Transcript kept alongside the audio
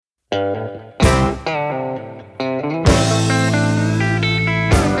Yes,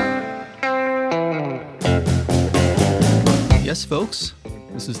 folks,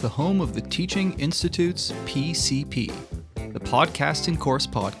 this is the home of the Teaching Institute's PCP, the Podcasting Course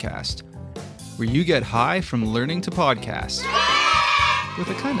Podcast, where you get high from learning to podcast, with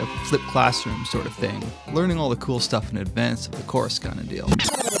a kind of flipped classroom sort of thing, learning all the cool stuff in advance of the course kind of deal.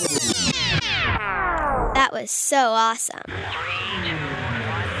 That was so awesome.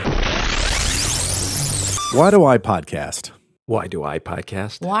 Why do I podcast? Why do I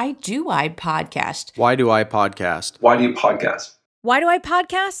podcast? Why do I podcast? Why do I podcast? Why do you podcast? Why do I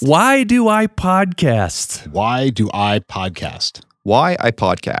podcast? Why do I podcast? Why do I podcast? Why I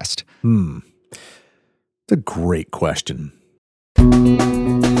podcast? It's a great question.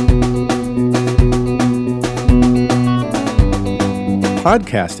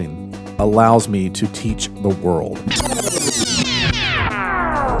 Podcasting allows me to teach the world.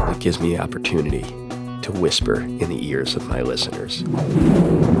 It gives me the opportunity to whisper in the ears of my listeners.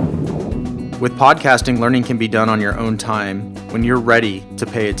 With podcasting, learning can be done on your own time when you're ready to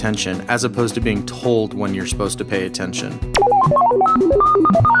pay attention, as opposed to being told when you're supposed to pay attention.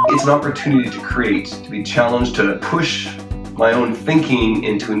 It's an opportunity to create, to be challenged, to push my own thinking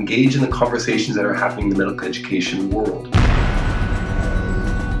and to engage in the conversations that are happening in the medical education world.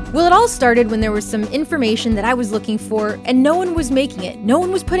 Well, it all started when there was some information that I was looking for and no one was making it. No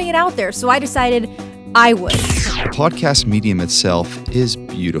one was putting it out there, so I decided I would. The podcast medium itself is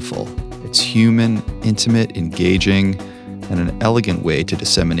beautiful. It's human, intimate, engaging, and an elegant way to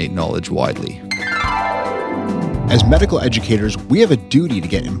disseminate knowledge widely. As medical educators, we have a duty to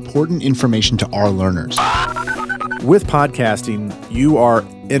get important information to our learners. With podcasting, you are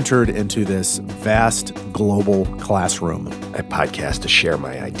entered into this vast global classroom. I podcast to share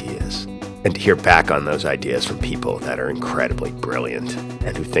my ideas and to hear back on those ideas from people that are incredibly brilliant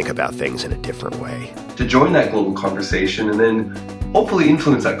and who think about things in a different way. To join that global conversation and then hopefully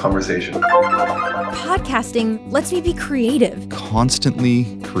influence that conversation. Podcasting lets me be creative.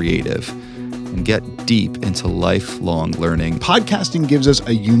 Constantly creative and get deep into lifelong learning. Podcasting gives us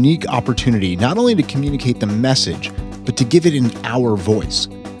a unique opportunity not only to communicate the message, but to give it in our voice.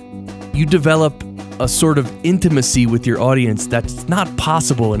 You develop a sort of intimacy with your audience that's not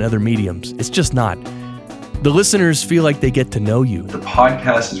possible in other mediums. It's just not. The listeners feel like they get to know you. The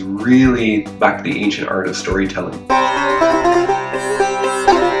podcast is really back to the ancient art of storytelling.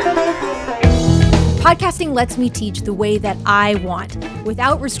 Podcasting lets me teach the way that I want,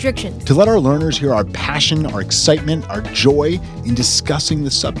 without restrictions. To let our learners hear our passion, our excitement, our joy in discussing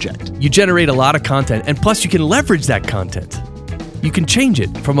the subject. You generate a lot of content, and plus you can leverage that content. You can change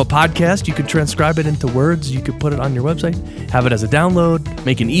it from a podcast. You can transcribe it into words. You could put it on your website, have it as a download,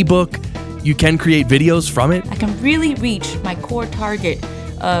 make an ebook. You can create videos from it. I can really reach my core target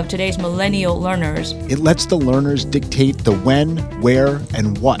of today's millennial learners. It lets the learners dictate the when, where,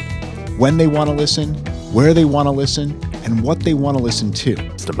 and what. When they want to listen, where they want to listen, and what they want to listen to.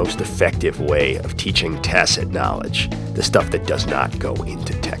 It's the most effective way of teaching tacit knowledge, the stuff that does not go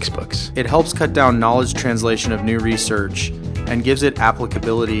into textbooks. It helps cut down knowledge translation of new research and gives it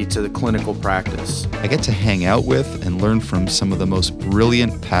applicability to the clinical practice. I get to hang out with and learn from some of the most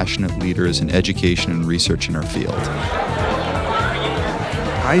brilliant, passionate leaders in education and research in our field.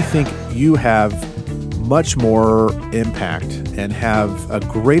 I think you have much more impact and have a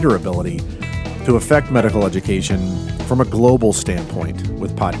greater ability to affect medical education from a global standpoint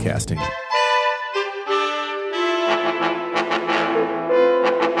with podcasting.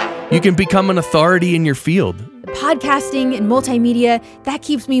 You can become an authority in your field. Podcasting and multimedia, that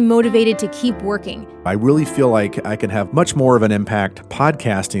keeps me motivated to keep working. I really feel like I can have much more of an impact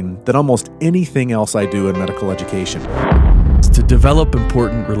podcasting than almost anything else I do in medical education. It's to develop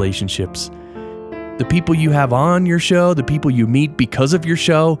important relationships. The people you have on your show, the people you meet because of your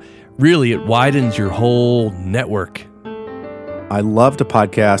show, really it widens your whole network. I love to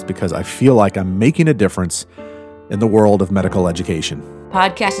podcast because I feel like I'm making a difference in the world of medical education.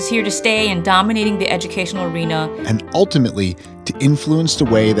 Podcast is here to stay and dominating the educational arena. And ultimately, to influence the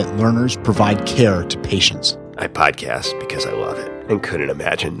way that learners provide care to patients. I podcast because I love it and couldn't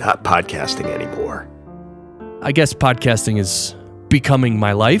imagine not podcasting anymore. I guess podcasting is becoming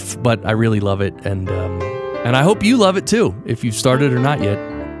my life, but I really love it. And I hope you love it too. If you've started or not yet,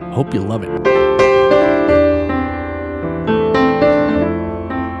 I hope you love it.